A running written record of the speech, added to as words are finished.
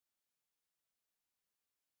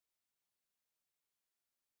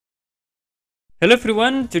Hello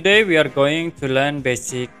everyone, today we are going to learn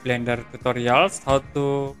basic Blender tutorials how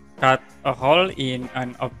to cut a hole in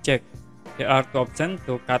an object. There are two options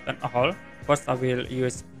to cut a hole. First I will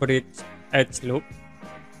use bridge edge loop.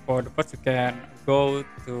 For the first you can go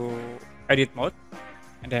to edit mode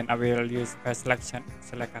and then I will use face selection,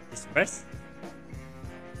 select cut this face.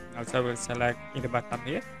 Also I will select in the bottom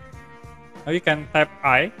here. Now you can tap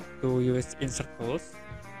I to use insert tools.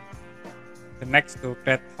 The next to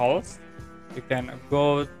create holes. You can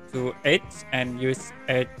go to edge and use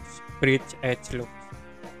edge bridge edge loop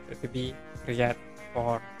to be create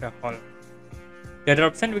for the hole. The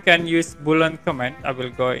other option we can use boolean command. I will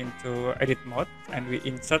go into edit mode and we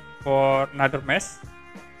insert for another mesh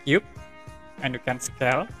cube and you can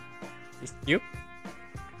scale this cube.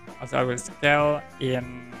 Also I will scale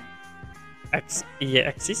in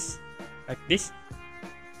axis like this.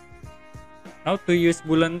 Now to use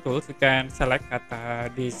boolean tools, you can select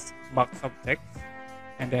this box object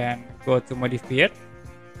and then go to modifier,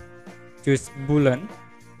 choose boolean,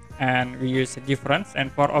 and we use a difference.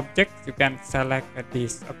 And for objects, you can select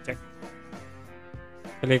this object.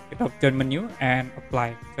 Click the option menu and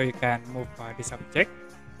apply. So you can move this object,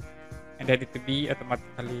 and then it will be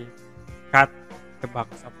automatically cut the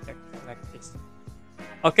box object like this.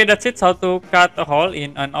 Okay, that's it. How to cut a hole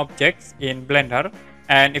in an object in Blender.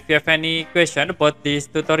 And if you have any question about this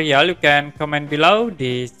tutorial, you can comment below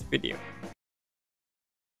this video.